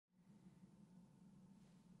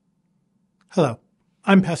Hello,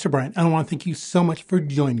 I'm Pastor Brian, and I want to thank you so much for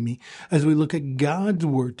joining me as we look at God's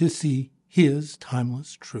Word to see His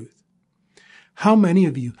timeless truth. How many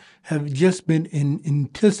of you have just been in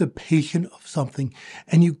anticipation of something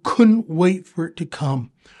and you couldn't wait for it to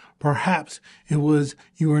come? Perhaps it was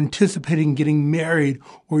you were anticipating getting married,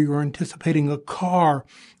 or you were anticipating a car,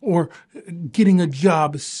 or getting a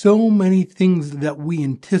job. So many things that we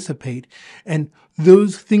anticipate. And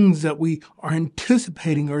those things that we are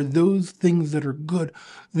anticipating are those things that are good,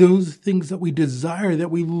 those things that we desire,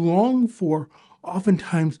 that we long for.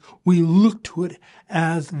 Oftentimes we look to it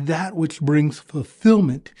as that which brings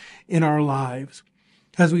fulfillment in our lives.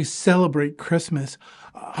 As we celebrate Christmas,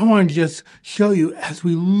 I want to just show you, as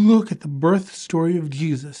we look at the birth story of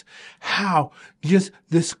Jesus, how just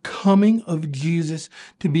this coming of Jesus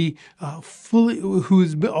to be who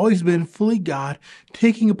has always been fully God,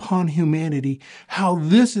 taking upon humanity, how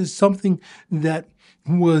this is something that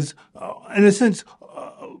was, in a sense,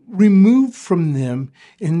 removed from them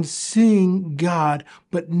in seeing God,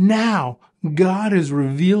 but now God is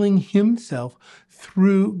revealing Himself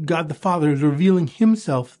through, God the Father is revealing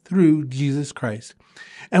Himself through Jesus Christ.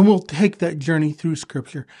 And we'll take that journey through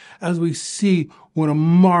Scripture as we see what a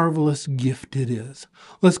marvelous gift it is.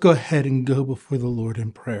 Let's go ahead and go before the Lord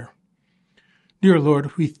in prayer. Dear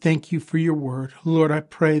Lord, we thank you for your word. Lord, I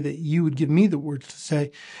pray that you would give me the words to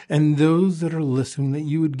say, and those that are listening, that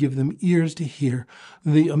you would give them ears to hear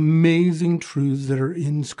the amazing truths that are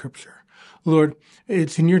in Scripture. Lord,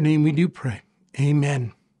 it's in your name we do pray.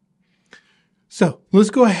 Amen. So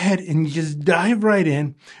let's go ahead and just dive right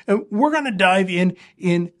in. And we're going to dive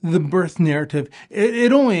in the birth narrative.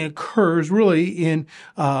 It only occurs really in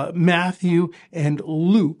Matthew and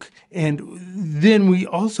Luke. And then we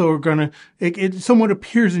also are going to, it somewhat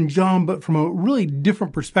appears in John, but from a really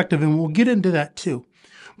different perspective. And we'll get into that too.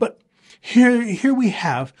 But here we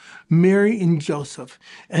have Mary and Joseph,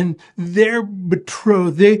 and they're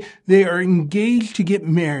betrothed. They are engaged to get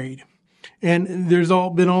married. And there's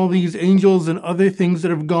been all these angels and other things that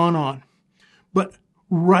have gone on. But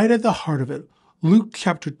right at the heart of it, Luke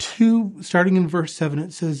chapter 2, starting in verse 7,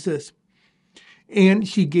 it says this: "And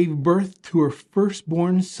she gave birth to her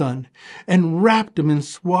firstborn son, and wrapped him in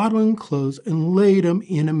swaddling clothes, and laid him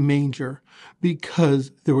in a manger,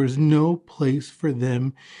 because there was no place for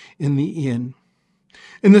them in the inn.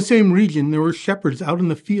 In the same region there were shepherds out in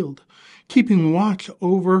the field, keeping watch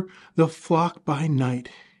over the flock by night.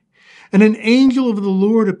 And an angel of the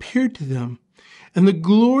Lord appeared to them, and the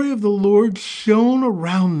glory of the Lord shone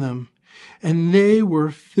around them, and they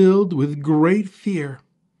were filled with great fear.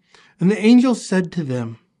 And the angel said to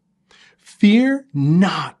them, 'Fear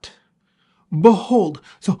not. Behold,'"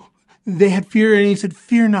 so they had fear, and he said,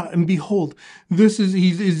 "Fear not, and behold."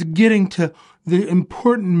 He's getting to the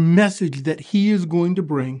important message that he is going to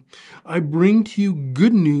bring. "I bring to you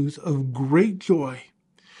good news of great joy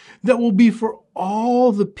that will be for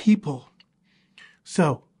all the people.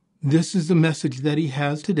 So, this is the message that he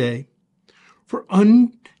has today. For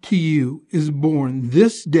unto you is born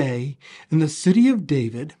this day in the city of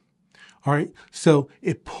David." All right, so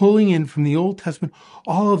it pulling in from the Old Testament,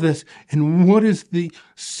 all of this. And what is the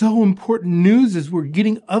so important news is we're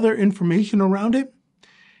getting other information around it.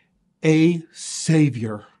 A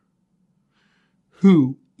Savior,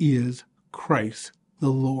 who is Christ the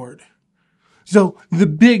Lord. So the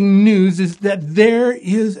big news is that there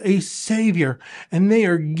is a Savior, and they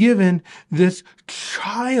are given this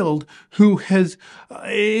child who has,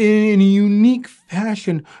 in a unique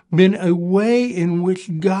fashion, been a way in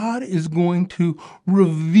which God is going to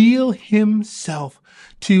reveal Himself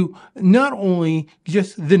to not only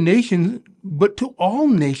just the nations, but to all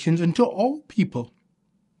nations and to all people.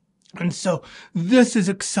 And so this is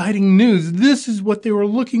exciting news. This is what they were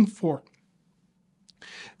looking for.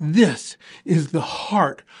 This is the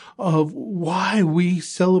heart of why we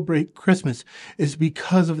celebrate Christmas, is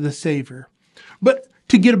because of the Savior. But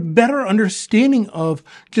to get a better understanding of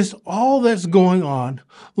just all that's going on,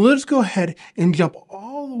 let's go ahead and jump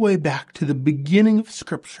all the way back to the beginning of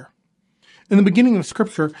Scripture. In the beginning of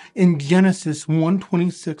Scripture, in Genesis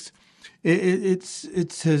 1:26,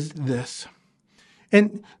 it says this.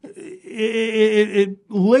 And it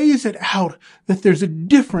lays it out that there's a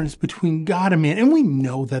difference between God and man. And we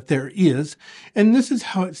know that there is. And this is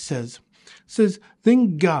how it says. It says,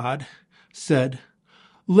 "Then God said,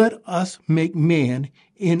 'Let us make man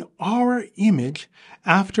in our image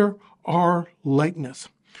after our likeness.'"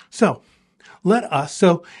 So, let us,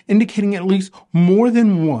 so indicating at least more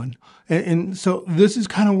than one. And so this is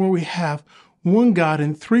kind of where we have one God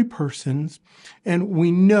in three persons. And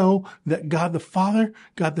we know that God the Father,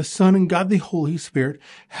 God the Son, and God the Holy Spirit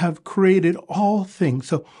have created all things.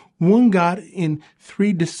 So one God in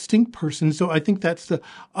three distinct persons. So I think that's the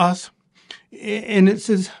us. And it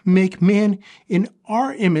says, make man in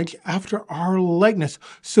our image after our likeness.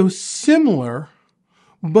 So similar,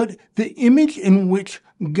 but the image in which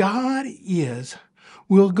God is,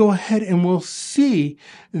 we'll go ahead and we'll see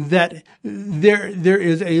that there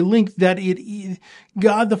is a link that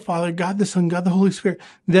God the Father, God the Son, God the Holy Spirit,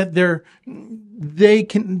 that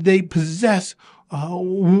they possess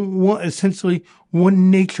essentially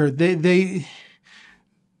one nature. There's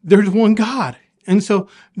one God. And so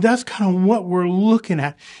that's kind of what we're looking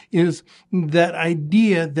at, is that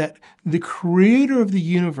idea that the creator of the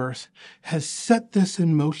universe has set this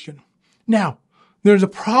in motion. Now, there's a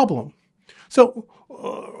problem. So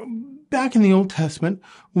back in the Old Testament,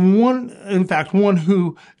 one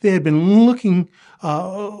who they had been looking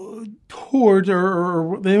towards,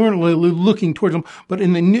 or they weren't really looking towards him, but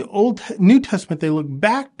in the New Testament, they look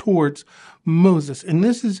back towards Moses. And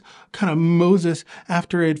this is kind of Moses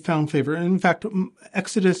after he had found favor. And in fact,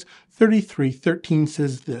 Exodus 33:13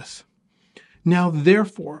 says this, now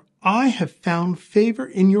therefore, I have found favor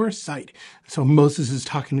in your sight. So Moses is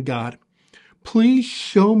talking to God. Please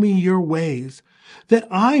show me your ways, that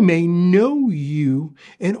I may know you,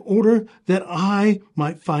 in order that I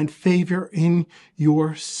might find favor in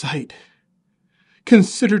your sight.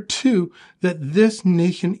 Consider too that this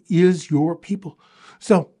nation is your people.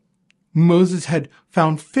 So Moses had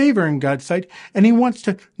found favor in God's sight, and he wants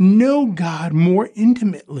to know God more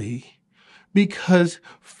intimately because,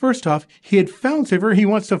 first off, he had found favor. He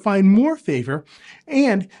wants to find more favor,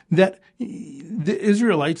 and that the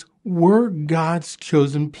Israelites were God's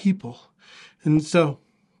chosen people. And so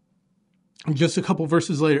just a couple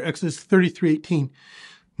verses later, Exodus 33:18,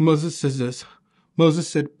 Moses says this. Moses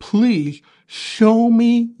said, please show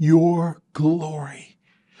me your glory.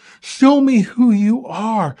 Show me who you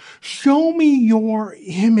are. Show me your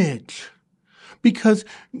image. Because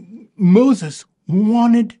Moses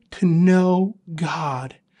wanted to know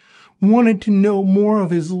God, wanted to know more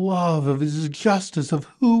of his love, of his justice, of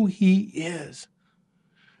who he is.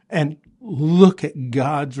 And look at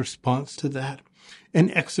God's response to that.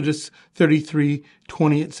 In Exodus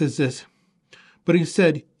 33:20, it says this, but he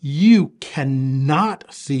said, you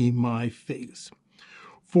cannot see my face,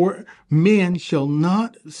 for man shall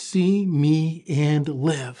not see me and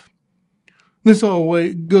live. This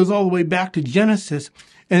goes all the way back to Genesis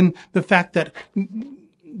and the fact that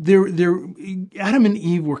Adam and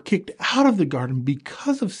Eve were kicked out of the garden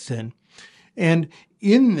because of sin. And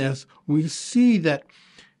in this, we see that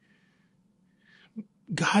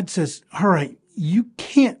God says, all right, you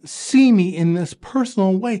can't see me in this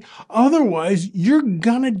personal way. Otherwise, you're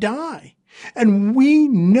gonna die. And we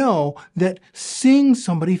know that seeing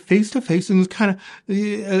somebody face to face, and it's kind of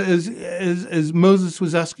as Moses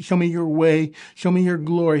was asking, show me your way, show me your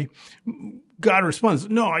glory. God responds,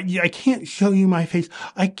 no, I can't show you my face.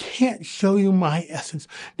 I can't show you my essence.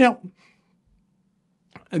 Now,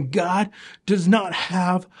 God does not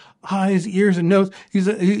have eyes, ears, and nose. He's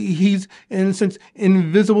in a sense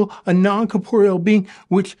invisible, a non-corporeal being,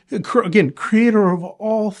 which again, creator of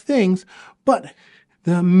all things. But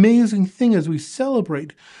the amazing thing as we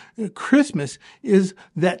celebrate Christmas is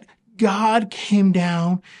that God came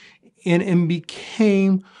down and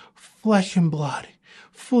became flesh and blood,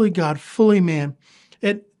 fully God, fully man.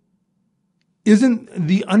 Isn't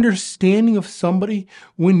the understanding of somebody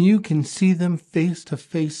when you can see them face to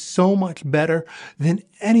face so much better than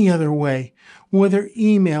any other way, whether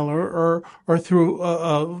email or through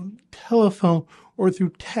a telephone or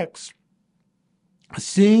through text?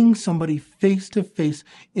 Seeing somebody face to face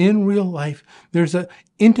in real life, there's an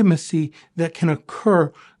intimacy that can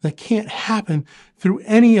occur that can't happen through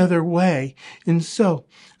any other way. And so,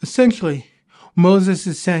 essentially, Moses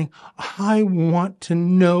is saying, I want to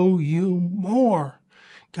know you more.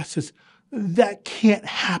 God says, that can't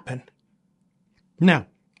happen. Now,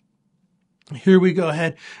 here we go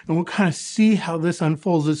ahead and we'll kind of see how this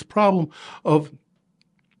unfolds, this problem of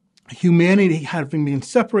humanity having been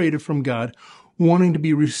separated from God, wanting to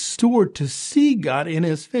be restored to see God in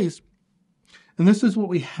his face. And this is what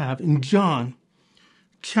we have in John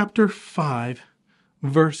chapter 5,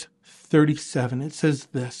 verse 37. It says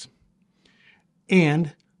this,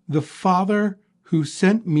 and the Father who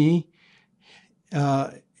sent me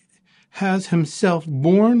has himself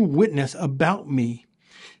borne witness about me.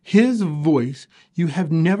 His voice you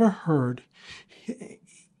have never heard.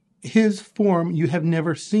 His form you have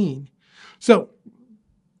never seen. So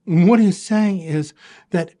what he's saying is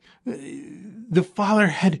that the Father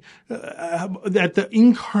had, at the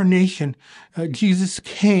incarnation, Jesus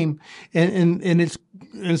came, and it's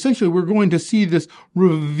essentially we're going to see this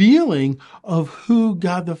revealing of who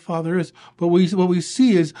God the Father is. But what we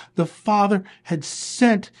see is the Father had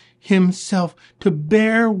sent himself to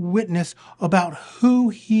bear witness about who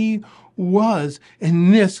he was,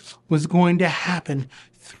 and this was going to happen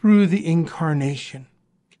through the incarnation.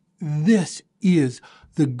 This is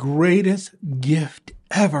the greatest gift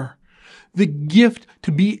ever. The gift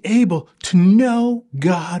to be able to know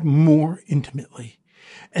God more intimately.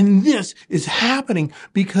 And this is happening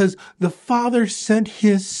because the Father sent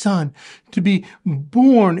his Son to be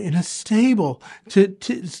born in a stable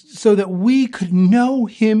so that we could know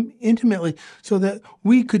him intimately, so that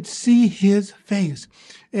we could see his face.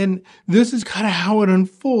 And this is kind of how it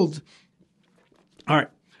unfolds. All right.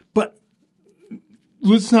 But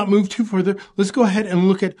let's not move too further. Let's go ahead and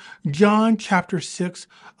look at John chapter 6,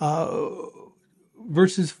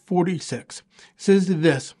 verses 46. It says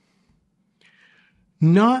this: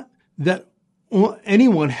 "Not that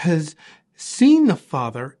anyone has seen the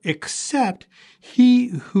Father except he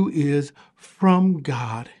who is from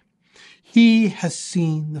God. He has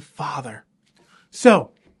seen the Father."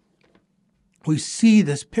 So, we see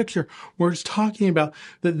this picture where it's talking about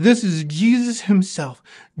that this is Jesus himself.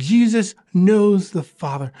 Jesus knows the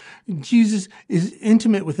Father. Jesus is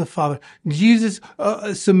intimate with the Father. Jesus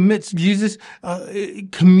submits. Jesus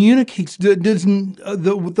communicates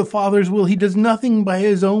with the Father's will. He does nothing by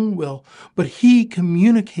his own will, but he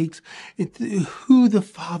communicates who the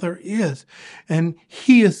Father is. And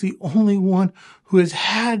he is the only one who has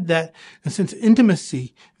had that, in a sense,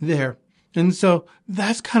 intimacy there. And so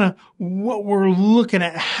that's kind of what we're looking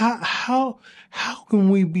at. How can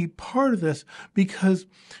we be part of this? Because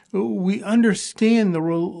we understand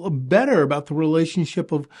better about the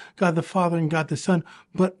relationship of God the Father and God the Son,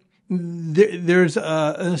 but there's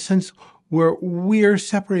a sense where we are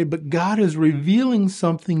separated, but God is revealing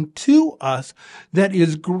something to us that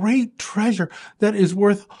is great treasure, that is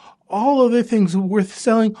worth all other things, worth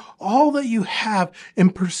selling all that you have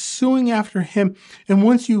and pursuing after him. And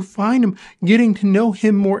once you find him, getting to know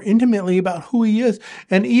him more intimately about who he is,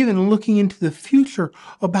 and even looking into the future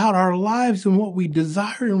about our lives and what we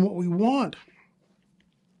desire and what we want.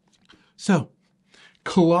 So,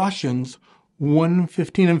 Colossians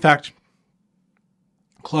 1:15, in fact,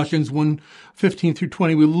 Colossians 1:15 through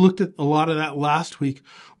 20, we looked at a lot of that last week,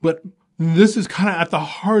 but this is kind of at the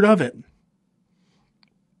heart of it.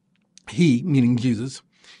 He, meaning Jesus,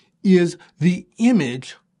 is the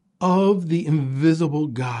image of the invisible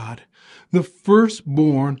God, the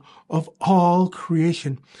firstborn of all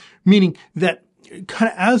creation. Meaning that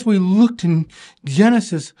kind of as we looked in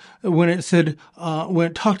Genesis, when it said, when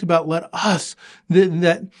it talked about let us,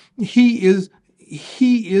 that he is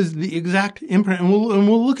the exact imprint, and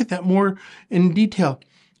we'll look at that more in detail.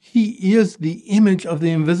 He is the image of the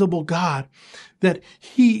invisible God, that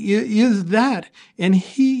he is that, and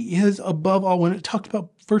he is above all. When it talked about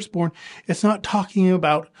firstborn, it's not talking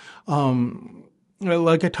about,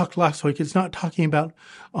 like I talked last week, it's not talking about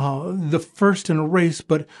the first in a race,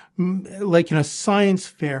 but like in a science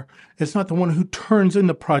fair, it's not the one who turns in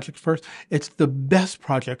the project first, it's the best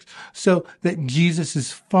project. So that Jesus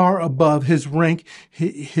is far above his rank,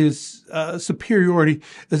 his superiority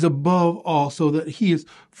is above all, so that he is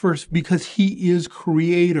first because he is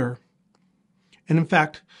creator. And in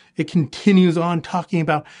fact, it continues on talking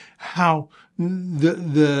about how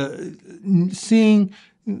the seeing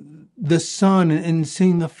the Son and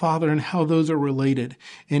seeing the Father and how those are related,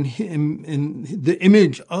 and the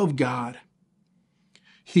image of God.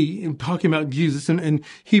 Talking about Jesus, and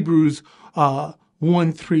Hebrews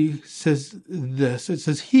 1:3 says this. It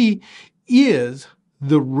says, "He is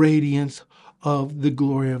the radiance of the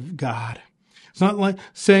glory of God." It's not like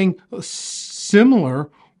saying similar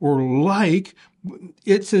or like.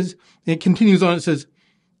 It says, it continues on, it says,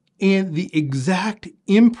 "and the exact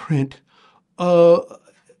imprint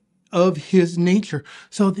of his nature."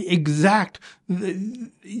 So the exact,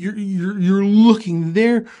 you're looking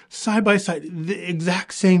there side by side, the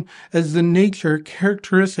exact same as the nature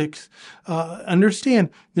characteristics. Understand,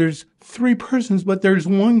 there's three persons, but there's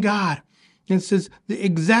one God. And it says the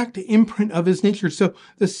exact imprint of his nature. So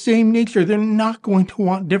the same nature, they're not going to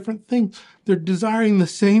want different things. They're desiring the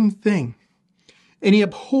same thing. And he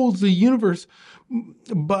upholds the universe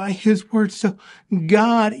by his word. So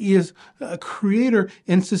God is a creator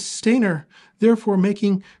and sustainer, therefore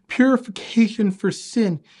making purification for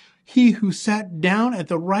sin. He who sat down at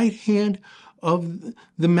the right hand of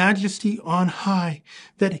the majesty on high,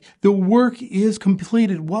 that the work is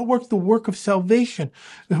completed. What work? The work of salvation.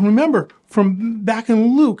 And remember, from back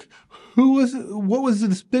in Luke, what was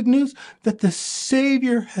this big news? That the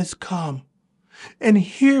Savior has come. And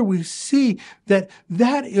here we see that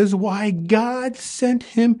is why God sent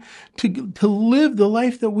him to live the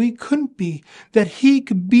life that we couldn't be, that he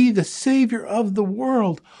could be the Savior of the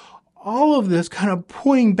world. All of this kind of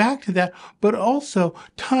pointing back to that, but also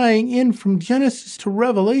tying in from Genesis to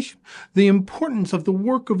Revelation, the importance of the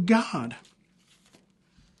work of God.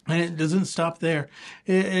 And it doesn't stop there.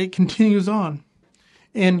 It continues on.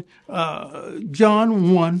 In John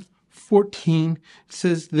 1:14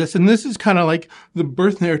 says this, and this is kind of like the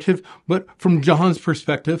birth narrative, but from John's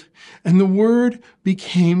perspective. And the Word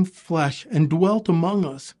became flesh and dwelt among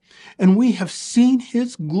us, and we have seen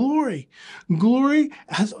his glory, glory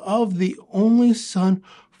as of the only Son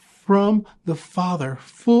from the Father,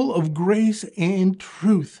 full of grace and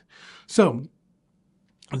truth. So,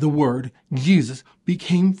 the Word, Jesus,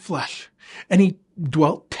 became flesh, and he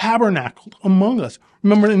tabernacled among us.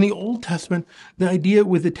 Remember in the Old Testament, the idea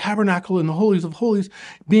with the tabernacle and the holies of holies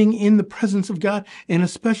being in the presence of God in a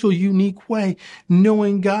special, unique way,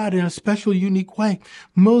 knowing God in a special, unique way.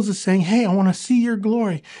 Moses saying, hey, I want to see your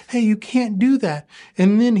glory. Hey, you can't do that.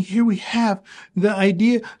 And then here we have the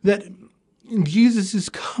idea that Jesus is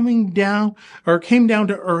coming down, or came down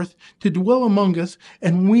to earth to dwell among us,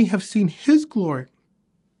 and we have seen his glory.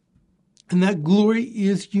 And that glory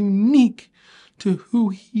is unique to who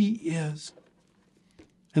he is.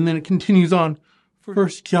 And then it continues on. 1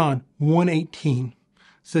 John 1:18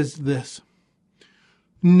 says this: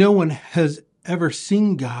 no one has ever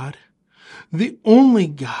seen God, the only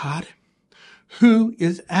God who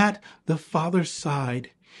is at the Father's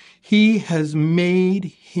side. He has made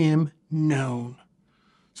him known.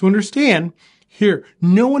 So understand here,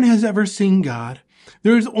 no one has ever seen God.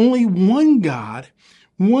 There is only one God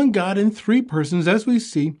in three persons, as we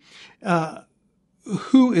see,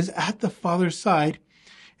 who is at the Father's side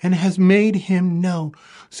and has made him known.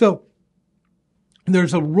 So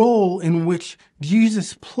there's a role in which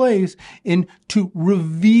Jesus plays in to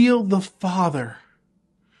reveal the Father,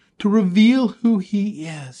 to reveal who he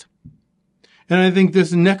is. And I think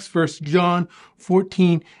this next verse, John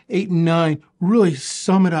 14:8-9, really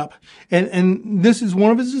sum it up. And this is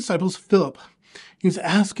one of his disciples, Philip. He's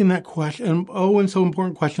asking that question, and so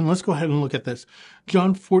important question. Let's go ahead and look at this.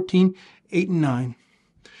 John 14:8-9.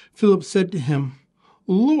 Philip said to him,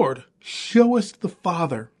 Lord, show us the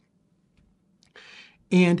Father,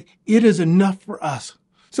 and it is enough for us.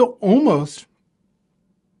 So almost,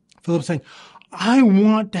 Philip's saying, I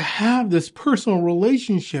want to have this personal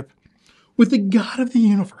relationship with the God of the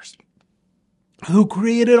universe, who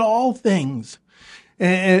created all things.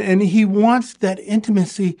 And he wants that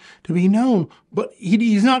intimacy to be known, but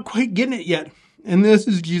he's not quite getting it yet. And this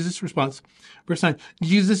is Jesus' response. Verse 9,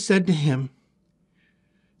 Jesus said to him,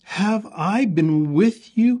 have I been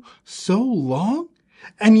with you so long,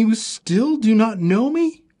 and you still do not know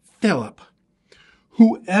me? Philip,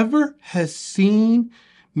 whoever has seen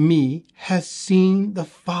me has seen the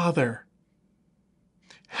Father.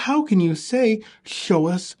 How can you say, show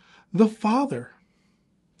us the Father?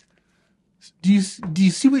 Do you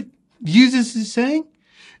see what Jesus is saying?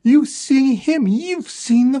 You see him. You've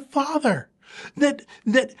seen the Father. That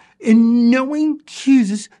in knowing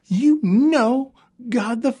Jesus, you know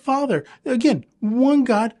God the Father. Again, one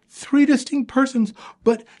God, three distinct persons,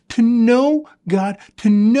 but to know God, to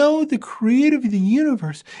know the creator of the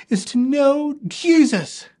universe, is to know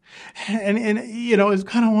Jesus. And it's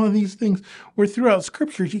kind of one of these things where throughout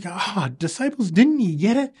Scripture, you go, disciples, didn't you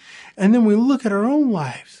get it? And then we look at our own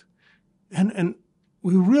lives and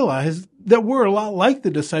we realize that we're a lot like the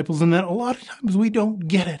disciples and that a lot of times we don't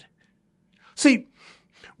get it. See,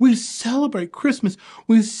 we celebrate Christmas.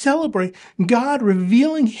 We celebrate God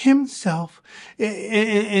revealing himself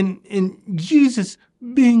and Jesus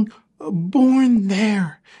being born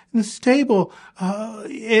there in the stable,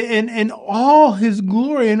 and all his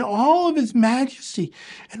glory and all of his majesty.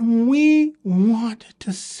 And we want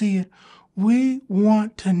to see it. We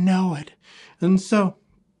want to know it. And so,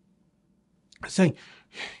 saying,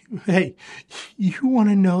 hey, you want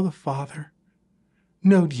to know the Father?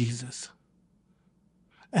 Know Jesus.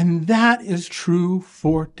 And that is true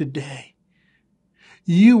for today.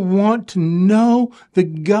 You want to know the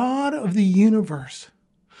God of the universe,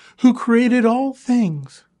 who created all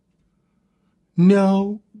things.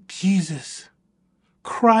 Know Jesus.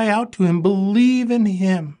 Cry out to him. Believe in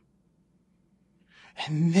him.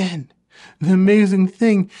 And then, the amazing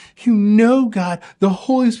thing, you know God. The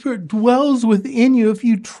Holy Spirit dwells within you if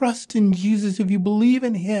you trust in Jesus, if you believe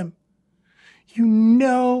in him. You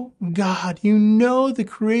know God. You know the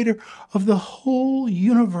creator of the whole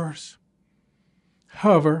universe.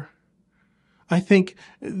 However, I think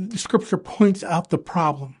Scripture points out the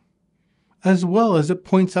problem as well as it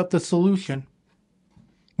points out the solution.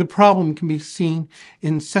 The problem can be seen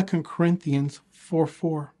in 2 Corinthians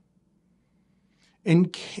 4:4.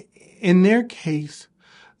 In their case,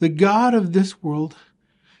 the God of this world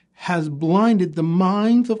has blinded the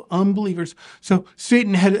minds of unbelievers. So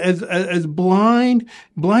Satan has blinded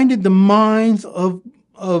the minds of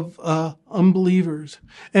unbelievers.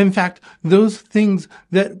 In fact, those things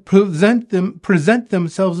that present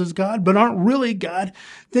themselves as God, but aren't really God,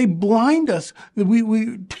 they blind us.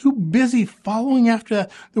 We're too busy following after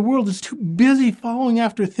that. The world is too busy following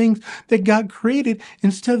after things that God created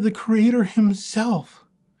instead of the Creator Himself.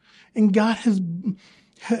 And God has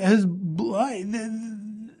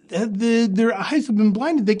their eyes have been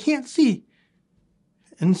blinded. They can't see.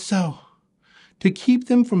 And so, to keep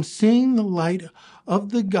them from seeing the light of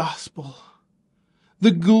the gospel,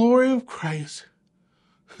 the glory of Christ,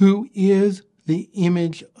 who is the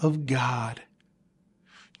image of God.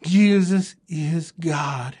 Jesus is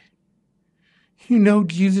God. You know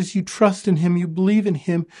Jesus, you trust in Him, you believe in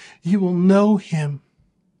Him, you will know Him.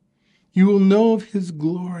 You will know of His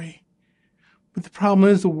glory. But the problem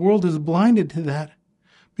is the world is blinded to that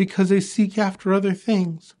because they seek after other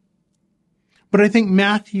things. But I think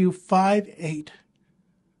Matthew 5:8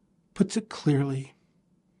 puts it clearly.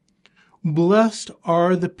 Blessed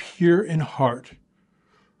are the pure in heart,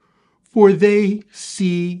 for they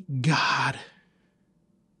see God.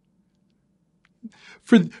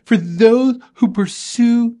 For those who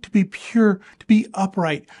pursue to be pure, to be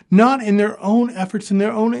upright, not in their own efforts and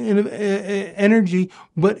their own energy,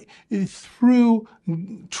 but through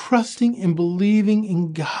trusting and believing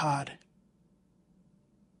in God,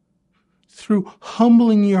 through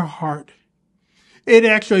humbling your heart.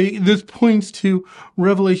 This points to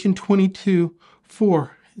Revelation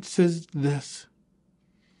 22:4. It says this,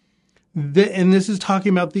 and this is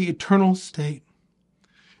talking about the eternal state.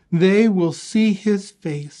 They will see His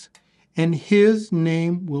face, and His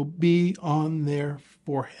name will be on their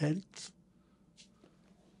foreheads.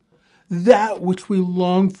 That which we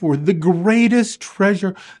long for, the greatest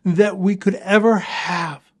treasure that we could ever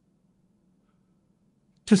have,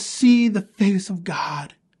 to see the face of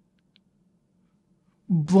God.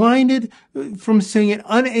 Blinded from seeing it,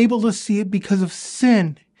 unable to see it because of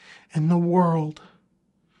sin and the world.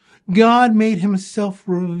 God made Himself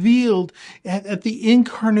revealed at the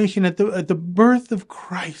incarnation, at the birth of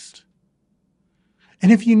Christ. And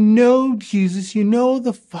if you know Jesus, you know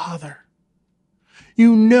the Father.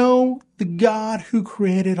 You know the God who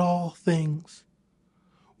created all things.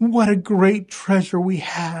 What a great treasure we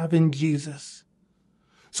have in Jesus.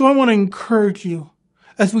 So I want to encourage you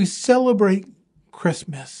as we celebrate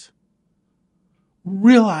Christmas,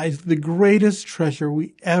 realize the greatest treasure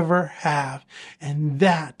we ever have, and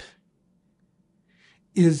that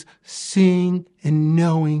is seeing and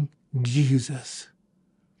knowing Jesus.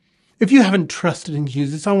 If you haven't trusted in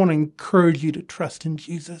Jesus, I want to encourage you to trust in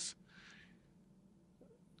Jesus.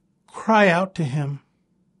 Cry out to Him.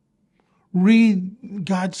 Read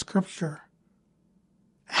God's scripture.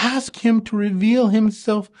 Ask Him to reveal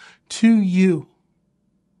Himself to you.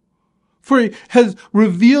 For He has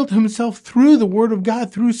revealed Himself through the Word of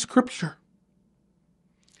God, through Scripture.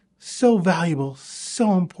 So valuable,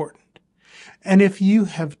 so important. And if you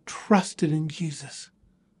have trusted in Jesus,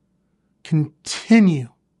 continue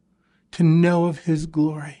to know of His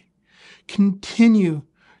glory. Continue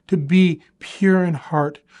to be pure in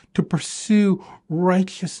heart, to pursue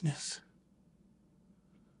righteousness.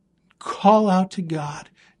 Call out to God.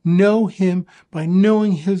 Know Him by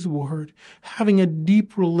knowing His Word, having a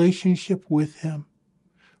deep relationship with Him.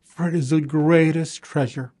 For it is the greatest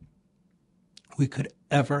treasure we could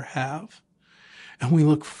ever have. And we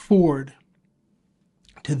look forward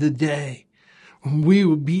to the day when we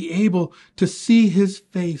will be able to see His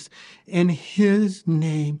face and His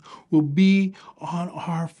name will be on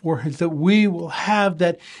our foreheads, that we will have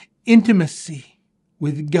that intimacy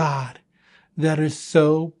with God that is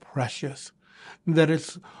so precious, that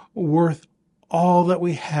it's worth all that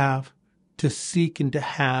we have to seek and to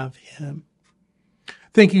have Him.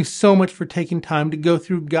 Thank you so much for taking time to go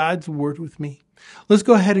through God's Word with me. Let's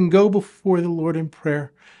go ahead and go before the Lord in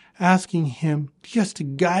prayer, asking Him just to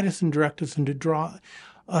guide us and direct us and to draw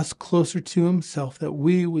us closer to Himself, that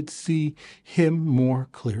we would see Him more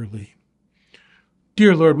clearly.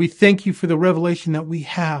 Dear Lord, we thank You for the revelation that we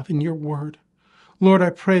have in Your Word. Lord, I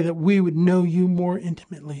pray that we would know You more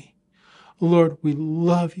intimately. Lord, we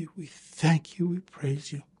love You, we thank You, we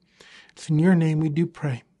praise You. It's in Your name we do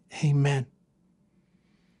pray. Amen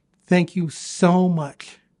Thank you so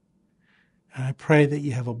much. And I pray that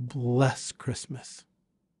you have a blessed Christmas.